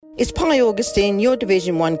It's Pi Augustine, your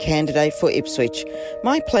Division 1 candidate for Ipswich.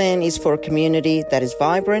 My plan is for a community that is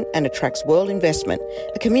vibrant and attracts world investment,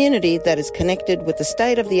 a community that is connected with the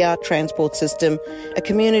state-of-the-art transport system, a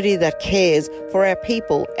community that cares for our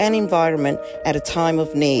people and environment at a time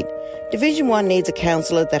of need. Division 1 needs a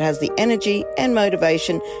councillor that has the energy and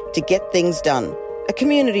motivation to get things done, a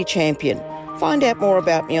community champion. Find out more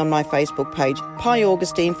about me on my Facebook page, Pi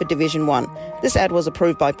Augustine for Division 1. This ad was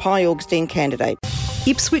approved by Pi Augustine candidate.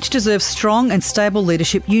 Ipswich deserves strong and stable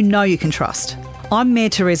leadership you know you can trust. I'm Mayor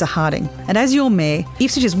Teresa Harding, and as your Mayor,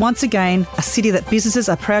 Ipswich is once again a city that businesses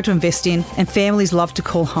are proud to invest in and families love to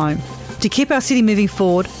call home. To keep our city moving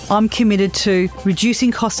forward, I'm committed to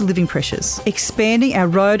reducing cost of living pressures, expanding our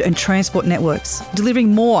road and transport networks,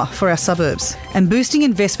 delivering more for our suburbs, and boosting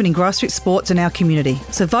investment in grassroots sports in our community.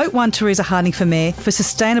 So vote 1 Teresa Harding for Mayor for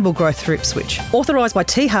sustainable growth for Ipswich. Authorised by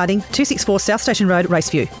T Harding, 264 South Station Road,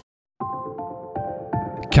 Raceview.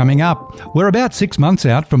 Coming up, we're about 6 months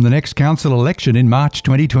out from the next council election in March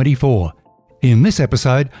 2024. In this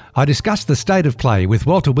episode, I discuss the state of play with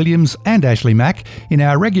Walter Williams and Ashley Mack in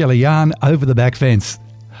our regular yarn over the back fence.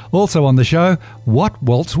 Also on the show, what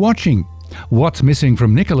Walt's watching, what's missing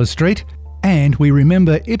from Nicholas Street, and we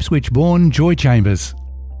remember Ipswich-born Joy Chambers.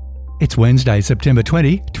 It's Wednesday, September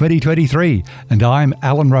 20, 2023, and I'm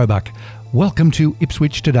Alan Roebuck. Welcome to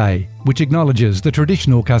Ipswich Today, which acknowledges the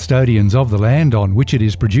traditional custodians of the land on which it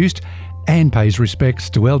is produced and pays respects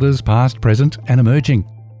to elders past, present and emerging.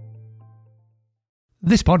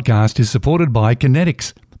 This podcast is supported by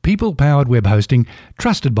Kinetics, people-powered web hosting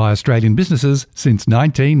trusted by Australian businesses since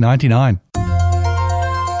 1999.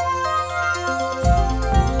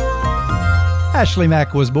 Ashley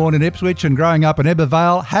Mack was born in Ipswich and growing up in Ebbw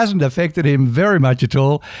Vale hasn't affected him very much at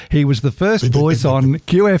all. He was the first voice on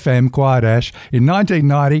QFM Quiet Ash in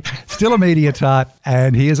 1990, still a media tart,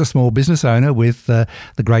 and he is a small business owner with the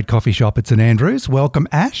great coffee shop at St Andrews. Welcome,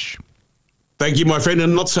 Ash. Thank you, my friend,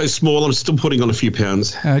 and not so small. I'm still putting on a few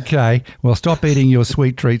pounds. Okay, well, stop eating your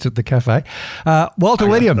sweet treats at the cafe. Walter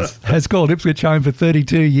Williams has called Ipswich home for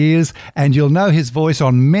 32 years, and you'll know his voice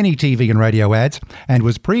on many TV and radio ads, and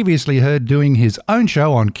was previously heard doing his own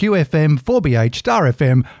show on QFM, 4BH, Star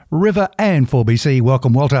FM, River and 4BC.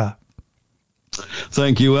 Welcome, Walter.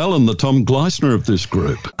 Thank you, Alan, the Tom Gleisner of this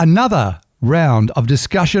group. Another round of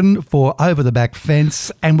discussion for Over the Back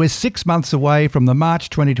Fence, and we're 6 months away from the March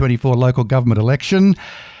 2024 local government election.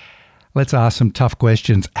 Let's ask some tough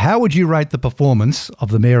questions. How would you rate the performance of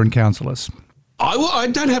the mayor and councillors? I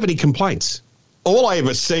don't have any complaints. All I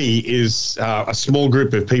ever see is a small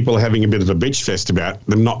group of people having a bit of a bitch fest about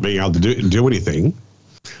them not being able to do anything,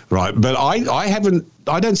 right? But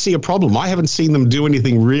I don't see a problem. I haven't seen them do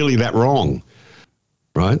anything really that wrong,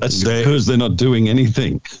 right? That's because they're not doing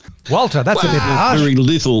anything. Walter, that's a bit harsh. Very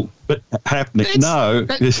little happening.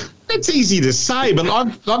 That's easy to say, but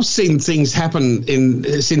I've seen things happen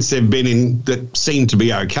since they've been in that seem to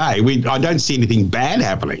be okay. I don't see anything bad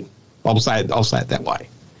happening. I'll say it that way.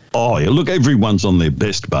 Oh, yeah, look, everyone's on their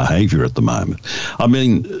best behaviour at the moment. I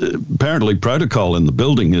mean, apparently protocol in the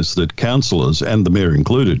building is that councillors, and the mayor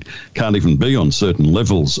included, can't even be on certain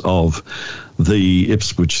levels of the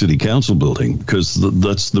Ipswich City Council building because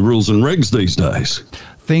that's the rules and regs these days.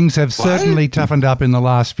 Things have certainly toughened up in the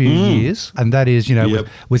last few years, and that is,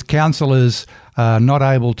 with councillors not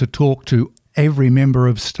able to talk to every member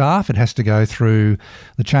of staff. It has to go through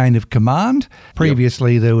the chain of command.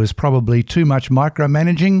 Previously, there was probably too much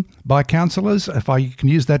micromanaging by councillors, if I can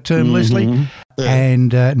use that term loosely. Yeah.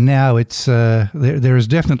 And now it's there is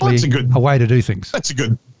definitely a way to do things. That's a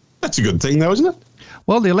good thing, though, isn't it?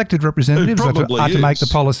 Well, the elected representatives are to make the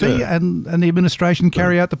policy, and the administration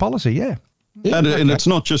carry out the policy, yeah. And it's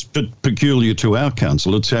not just peculiar to our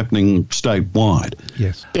council, it's happening statewide.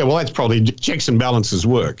 Yes. Yeah, well, that's probably checks and balances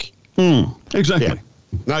work. Exactly.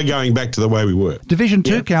 Yeah. No going back to the way we were. Division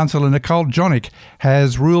 2 Councillor Nicole Jonick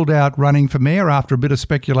has ruled out running for mayor after a bit of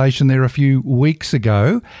speculation there a few weeks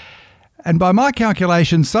ago. And by my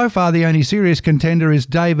calculations, so far the only serious contender is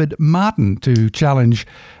David Martin to challenge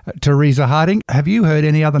Teresa Harding. Have you heard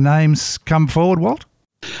any other names come forward, Walt?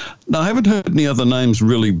 No, I haven't heard any other names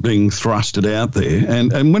really being thrusted out there.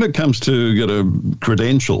 And when it comes to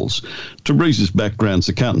credentials, Teresa's background's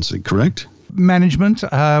accountancy, correct? Management,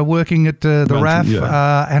 working at the RAF,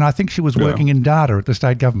 and I think she was working in data at the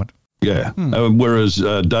state government. Yeah, whereas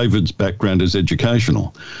David's background is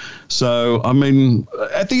educational. So, I mean,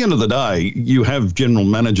 at the end of the day, you have general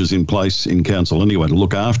managers in place in council anyway to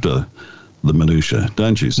look after the minutiae,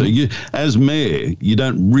 don't you? So you, as mayor, you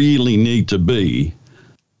don't really need to be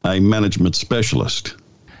a management specialist.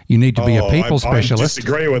 You need to be a people specialist. I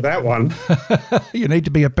disagree with that one. You need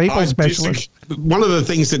to be a people specialist. One of the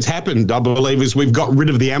things that's happened, I believe, is we've got rid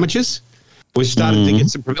of the amateurs. We've started to get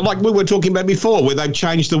some, like we were talking about before, where they've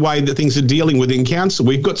changed the way that things are dealing within council.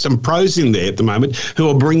 We've got some pros in there at the moment who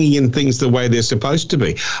are bringing in things the way they're supposed to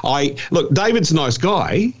be. Look, David's a nice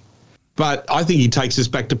guy, but I think he takes us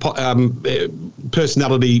back to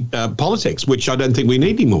personality politics, which I don't think we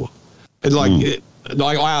need anymore. And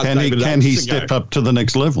can he step up to the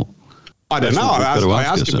next level? I don't know. I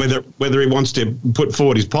asked him whether he wants to put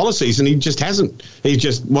forward his policies, and he just hasn't. He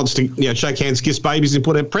just wants to shake hands, kiss babies, and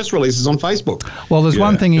put out press releases on Facebook. Well, there's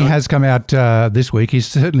one thing he has come out this week. He's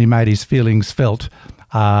certainly made his feelings felt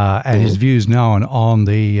and his views known on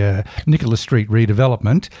the Nicholas Street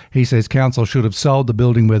redevelopment. He says council should have sold the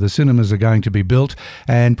building where the cinemas are going to be built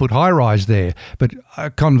and put high-rise there. But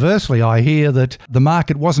conversely, I hear that the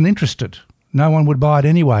market wasn't interested. No one would buy it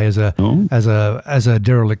anyway as a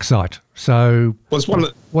derelict site. So what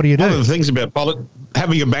do you do? One of the things about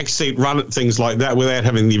having a backseat run at things like that without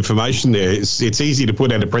having the information there, it's easy to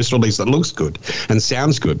put out a press release that looks good and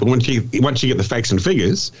sounds good. But once you get the facts and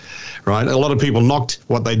figures, right, a lot of people knocked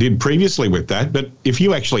what they did previously with that. But if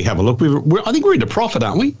you actually have a look, I think we're into profit,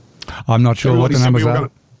 aren't we? I'm not sure what the numbers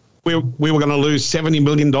are. We were going to lose $70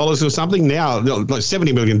 million or something. Now, like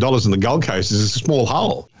 $70 million in the Gold Coast is a small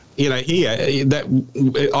hole. Here,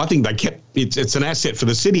 I think they kept it's an asset for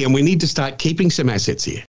the city, and we need to start keeping some assets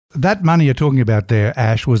here. That money you're talking about there,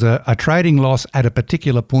 Ash, was a trading loss at a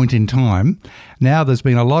particular point in time. Now there's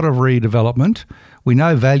been a lot of redevelopment. We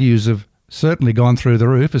know values have certainly gone through the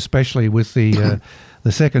roof, especially with the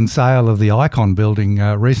second sale of the Icon building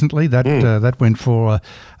recently. That went for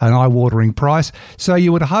an eye-watering price. So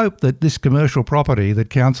you would hope that this commercial property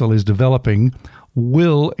that council is developing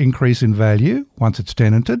will increase in value once it's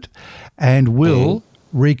tenanted and will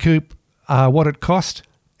recoup what it cost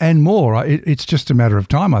and more. It's just a matter of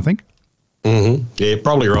time, I think. Mm-hmm. Yeah,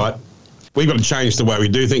 probably right. We've got to change the way we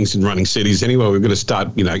do things in running cities anyway. We've got to start,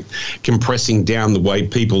 compressing down the way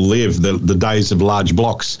people live. The days of large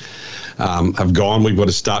blocks have gone. We've got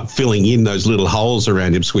to start filling in those little holes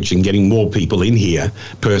around Ipswich and getting more people in here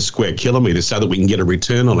per square kilometre so that we can get a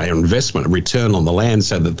return on our investment, a return on the land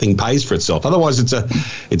so that the thing pays for itself. Otherwise, it's a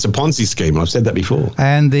Ponzi scheme. I've said that before.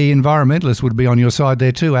 And the environmentalists would be on your side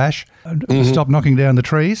there too, Ash. Stop knocking down the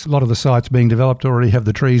trees. A lot of the sites being developed already have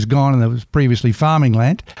the trees gone and there was previously farming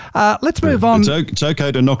land. Let's move on. It's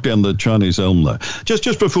okay to knock down the Chinese elm, though.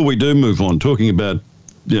 Just before we do move on, talking about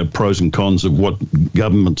pros and cons of what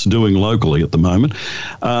government's doing locally at the moment.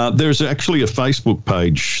 There's actually a Facebook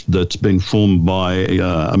page that's been formed by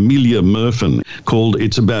Amelia Murphin called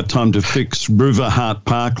 "It's About Time to Fix River Heart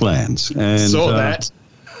Parklands." And saw that.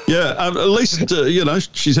 Yeah, at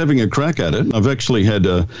least, she's having a crack at it. I've actually had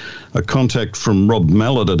a contact from Rob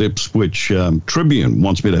Mallett at Ipswich Tribune,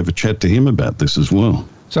 wants me to have a chat to him about this as well.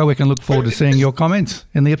 So we can look forward to seeing your comments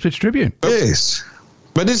in the Ipswich Tribune. Yes.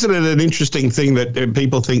 But isn't it an interesting thing that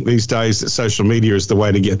people think these days that social media is the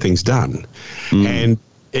way to get things done? And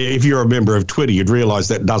if you're a member of Twitter, you'd realise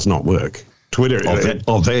that does not work. Twitter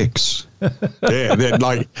of X.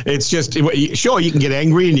 It's just, sure, you can get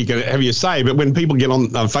angry and you can have your say, but when people get on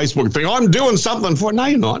Facebook and think, I'm doing something for it, no,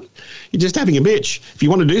 you're not. You're just having a bitch. If you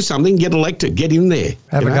want to do something, get elected, get in there.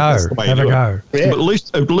 Have a go. Yeah. But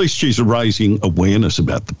at least she's raising awareness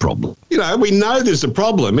about the problem. We know there's a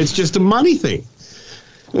problem. It's just a money thing.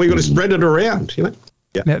 We've got to spread it around,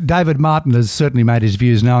 Yeah. Now, David Martin has certainly made his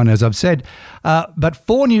views known, as I've said, but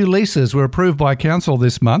 4 new leases were approved by council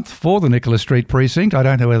this month for the Nicholas Street precinct. I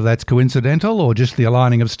don't know whether that's coincidental or just the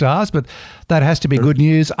aligning of stars, but that has to be good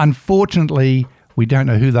news. Unfortunately, we don't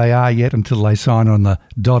know who they are yet until they sign on the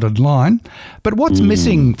dotted line. But what's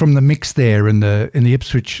missing from the mix there in the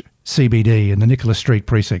Ipswich CBD and the Nicholas Street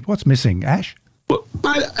precinct? What's missing, Ash? Well,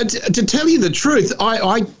 to tell you the truth,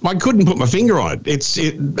 I couldn't put my finger on it.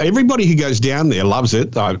 Everybody who goes down there loves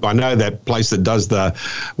it. I know that place that does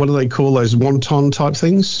what do they call those wonton type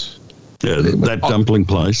things? Yeah, that dumpling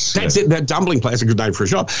place. That's it. That dumpling place is a good name for a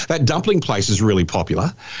shop. That dumpling place is really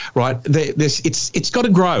popular, right? It's got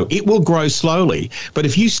to grow. It will grow slowly. But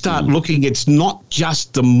if you start looking, it's not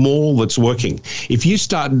just the mall that's working. If you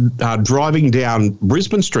start driving down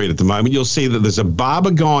Brisbane Street at the moment, you'll see that there's a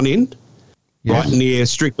barber gone in. Yes. Right near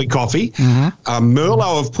Strictly Coffee.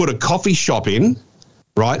 Merlot have put a coffee shop in,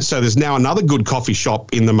 right? So there's now another good coffee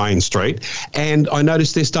shop in the main street. And I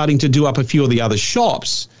noticed they're starting to do up a few of the other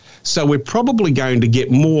shops. So we're probably going to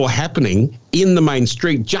get more happening in the main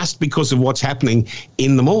street just because of what's happening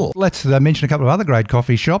in the mall. Let's mention a couple of other great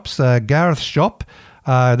coffee shops. Gareth's shop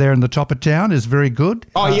there in the top of town is very good.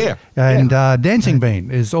 Oh, yeah. And Dancing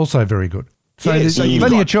Bean is also very good. So there's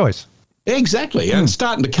plenty of choice. Exactly, and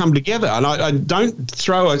starting to come together. And I don't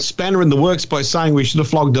throw a spanner in the works by saying we should have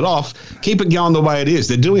flogged it off. Keep it going the way it is.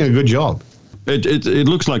 They're doing a good job. It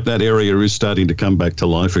looks like that area is starting to come back to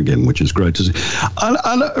life again, which is great to see.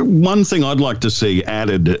 And one thing I'd like to see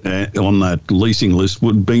added on that leasing list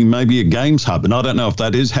would be maybe a games hub. And I don't know if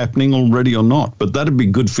that is happening already or not, but that'd be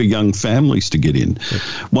good for young families to get in.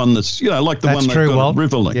 One that's, like the that's one they've true, got at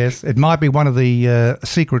Riverlink. Yes, it might be one of the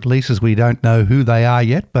secret leases. We don't know who they are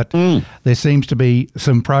yet, but there seems to be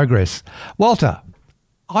some progress. Walter,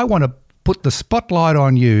 I want to put the spotlight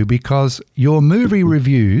on you because your movie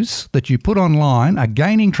reviews that you put online are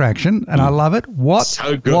gaining traction, and I love it. What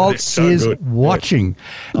Walt is watching.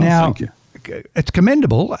 Now, thank you. It's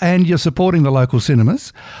commendable, and you're supporting the local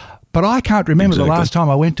cinemas. But I can't remember the last time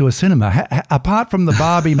I went to a cinema, apart from the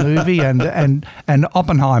Barbie movie and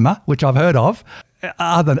Oppenheimer, which I've heard of.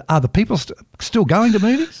 Are the people still going to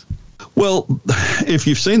movies? Well, if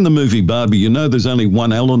you've seen the movie Barbie, you know there's only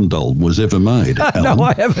one Ellen doll was ever made. No,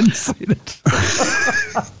 I haven't seen it.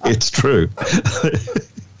 It's true.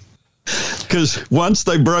 Because once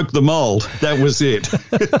they broke the mold, that was it.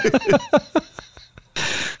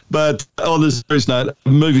 But on the serious note,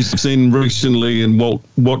 movies I've seen recently and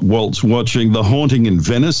what Walt's watching, The Haunting in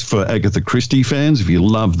Venice for Agatha Christie fans, if you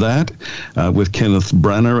love that, with Kenneth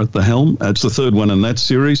Branagh at the helm. It's the third one in that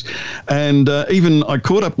series. And even I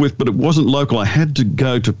caught up with, but it wasn't local, I had to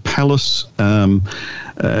go to Palace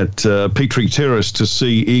at Petrie Terrace to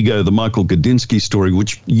see Ego, the Michael Gudinski story,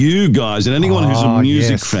 which you guys and anyone who's a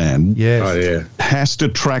music fan has to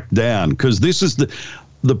track down, because this is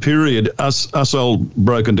the period us old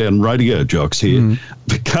broken down radio jocks here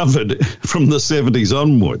covered from the 70s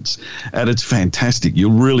onwards, and it's fantastic.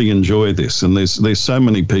 You'll really enjoy this, and there's so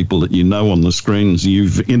many people that you know on the screens,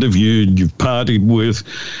 you've interviewed, you've partied with,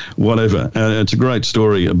 whatever. It's a great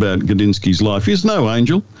story about Gudinski's life. He's no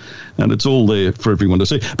angel, and it's all there for everyone to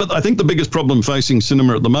see. But I think the biggest problem facing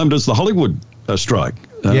cinema at the moment is the Hollywood strike.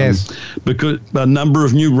 Yes. Because a number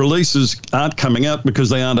of new releases aren't coming out because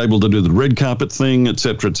they aren't able to do the red carpet thing, et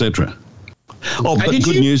cetera, et cetera. Oh, but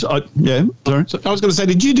good news. Sorry. I was going to say,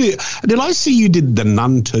 did I see you did The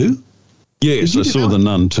Nun too? Yes, I saw The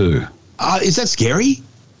Nun too. Is that scary?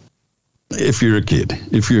 If you're a kid,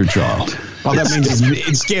 if you're a child. Oh, that means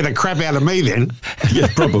it scared the crap out of me then. Yeah,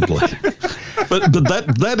 probably. But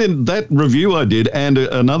that review I did and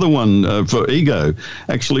another one for Ego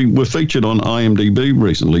actually were featured on IMDb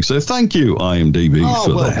recently. So thank you, IMDb,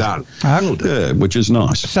 for well that. Done. Yeah, which is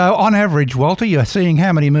nice. So on average, Walter, you're seeing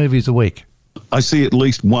how many movies a week? I see at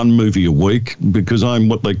least one movie a week because I'm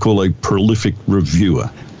what they call a prolific reviewer.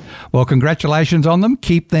 Well, congratulations on them.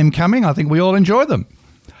 Keep them coming. I think we all enjoy them.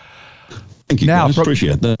 Thank you, guys.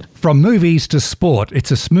 Appreciate that. From movies to sport,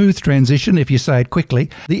 it's a smooth transition if you say it quickly.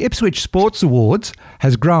 The Ipswich Sports Awards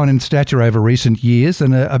has grown in stature over recent years,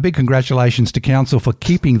 and a big congratulations to Council for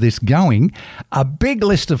keeping this going. A big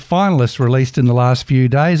list of finalists released in the last few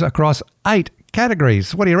days across 8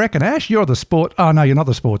 categories. What do you reckon, Ash? You're the sport. Oh no, you're not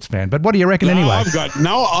the sports fan. But what do you reckon anyway? I've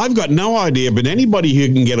got no idea. But anybody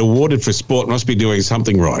who can get awarded for sport must be doing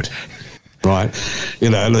something right. Right,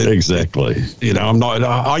 exactly. I'm not.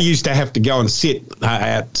 I used to have to go and sit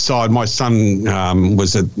outside. My son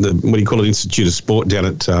was at the Institute of Sport down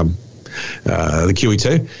at the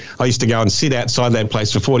QE2. I used to go and sit outside that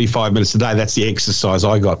place for 45 minutes a day. That's the exercise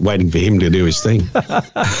I got, waiting for him to do his thing.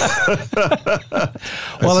 That's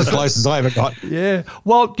as close as I ever got. Yeah.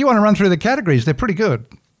 Well, do you want to run through the categories? They're pretty good.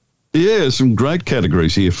 Yeah, some great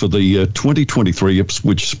categories here for the 2023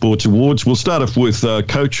 Ipswich Sports Awards. We'll start off with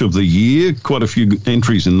Coach of the Year, quite a few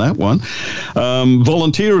entries in that one.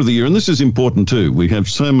 Volunteer of the Year, and this is important too. We have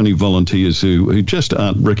so many volunteers who just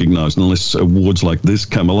aren't recognised unless awards like this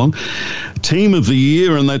come along. Team of the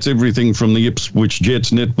Year, and that's everything from the Ipswich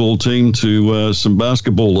Jets netball team to some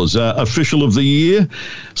basketballers. Official of the Year,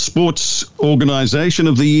 Sports Organisation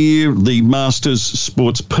of the Year, the Masters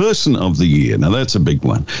Sports Person of the Year. Now that's a big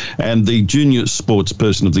one. And the Junior Sports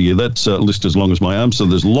Person of the Year. That's a list as long as my arm, so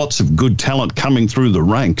there's lots of good talent coming through the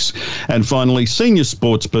ranks. And finally, Senior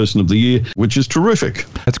Sports Person of the Year, which is terrific.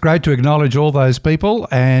 It's great to acknowledge all those people,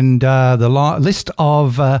 and the list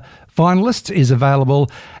of finalists is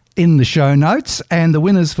available in the show notes, and the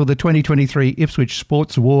winners for the 2023 Ipswich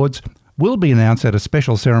Sports Awards will be announced at a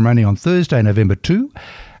special ceremony on Thursday, November 2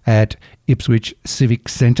 at Ipswich Civic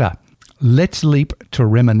Centre. Let's leap to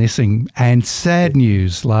reminiscing and sad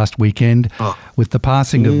news last weekend with the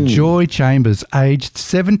passing of Joy Chambers, aged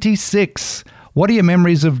 76. What are your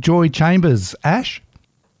memories of Joy Chambers, Ash?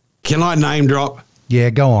 Can I name drop?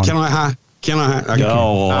 Yeah, go on. Can I? Okay.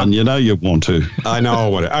 Go on. You know you want to. I know I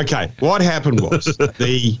want to. Okay. What happened was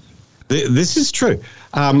the This is true.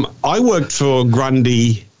 I worked for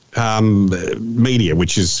Grundy Media,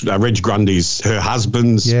 which is Reg Grundy's, her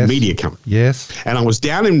husband's media company. Yes. And I was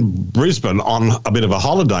down in Brisbane on a bit of a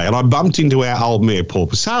holiday, and I bumped into our old mayor, Paul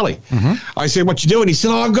Pasali. Mm-hmm. I said, "What you doing?" He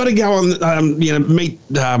said, "I've got to go on, meet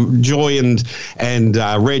Joy and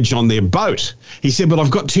Reg on their boat." He said, "But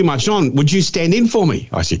I've got too much on. Would you stand in for me?"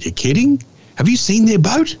 I said, "You're kidding? Have you seen their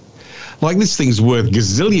boat? Like, this thing's worth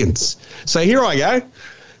gazillions." So here I go.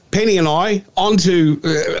 Penny and I onto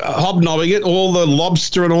hobnobbing it, all the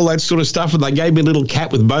lobster and all that sort of stuff, and they gave me a little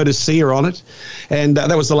cat with Boadicea on it, and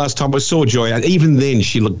that was the last time I saw Joy. And even then,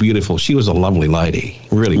 she looked beautiful. She was a lovely lady,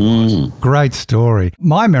 really was. Great story.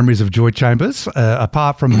 My memories of Joy Chambers,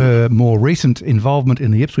 apart from her more recent involvement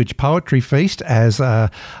in the Ipswich Poetry Feast as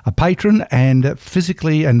a patron and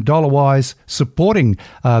physically and dollar-wise supporting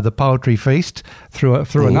the Poetry Feast through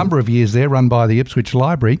a number of years there, run by the Ipswich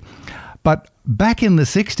Library. But back in the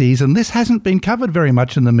 60s, and this hasn't been covered very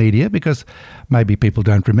much in the media because maybe people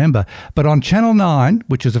don't remember, but on Channel 9,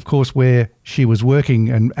 which is, of course, where she was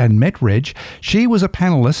working and met Reg, she was a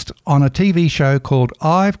panellist on a TV show called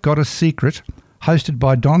I've Got a Secret, hosted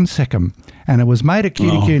by Don Seckham, and it was made at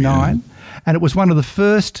QDQ9, and it was one of the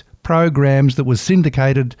first programs that was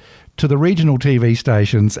syndicated to the regional TV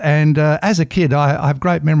stations. And as a kid, I have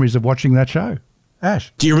great memories of watching that show.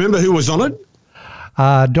 Ash. Do you remember who was on it?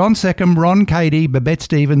 Don Seckham, Ron Cady, Babette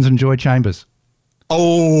Stevens and Joy Chambers.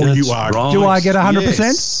 Oh, That's you are right. Do I get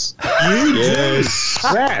 100%? Yes.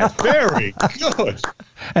 Yes. Very good.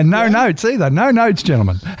 And no notes either. No notes,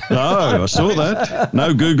 gentlemen. No, I saw that.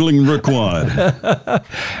 No Googling required.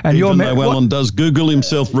 And even though Alan does Google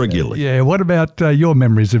himself regularly. Yeah, what about your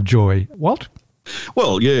memories of Joy? Walt?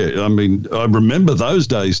 Well, yeah, I mean, I remember those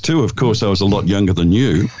days too. Of course, I was a lot younger than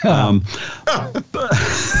you.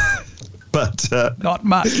 But not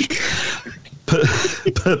much.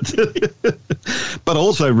 But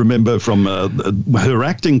also remember from her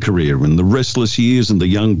acting career in The Restless Years and The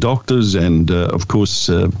Young Doctors and, of course,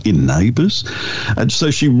 in Neighbours. And so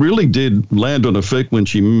she really did land on her feet when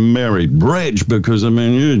she married Reg because, I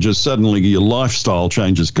mean, you just suddenly your lifestyle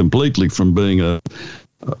changes completely from being a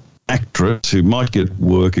actress who might get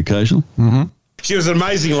work occasionally. Mm-hmm. She was an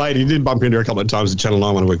amazing lady. Did bump into her a couple of times at Channel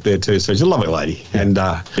 9 when I worked there too. So she's a lovely lady. And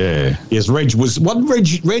yes, Reg was when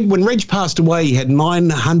Reg passed away, he had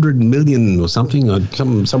 900 million or something, or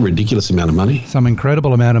some ridiculous amount of money. Some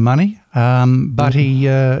incredible amount of money. But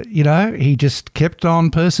he just kept on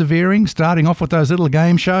persevering, starting off with those little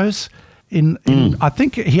game shows. I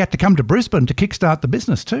think he had to come to Brisbane to kickstart the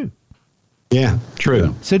business too. Yeah,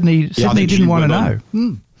 true. Sydney didn't want to know.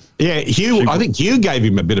 Yeah, Hugh. I think Hugh gave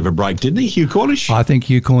him a bit of a break, didn't he? Hugh Cornish? I think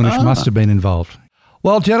Hugh Cornish must have been involved.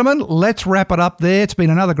 Well, gentlemen, let's wrap it up there. It's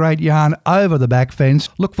been another great yarn over the back fence.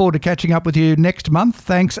 Look forward to catching up with you next month.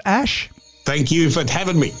 Thanks, Ash. Thank you for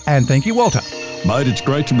having me. And thank you, Walter. Mate, it's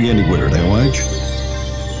great to be anywhere at our age.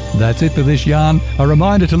 That's it for this yarn. A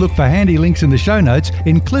reminder to look for handy links in the show notes,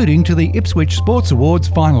 including to the Ipswich Sports Awards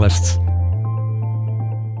finalists.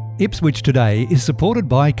 Ipswich Today is supported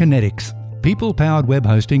by Kinetics, people-powered web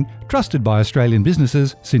hosting trusted by Australian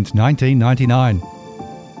businesses since 1999.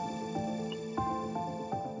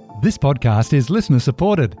 This podcast is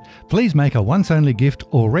listener-supported. Please make a once-only gift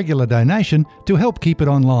or regular donation to help keep it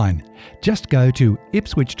online. Just go to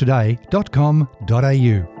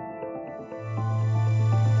ipswichtoday.com.au.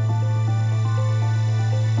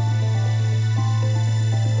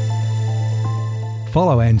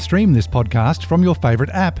 Follow and stream this podcast from your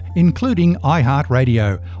favourite app, including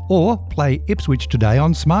iHeartRadio, or play Ipswich Today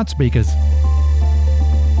on smart speakers.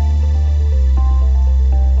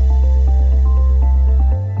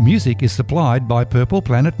 Music is supplied by Purple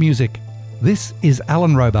Planet Music. This is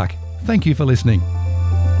Alan Roebuck. Thank you for listening.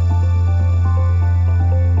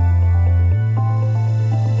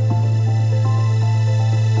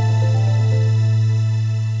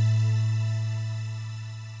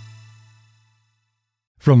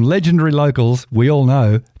 From legendary locals we all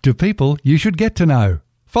know to people you should get to know.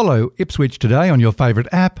 Follow Ipswich Today on your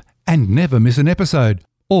favourite app and never miss an episode.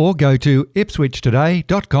 Or go to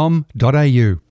ipswichtoday.com.au.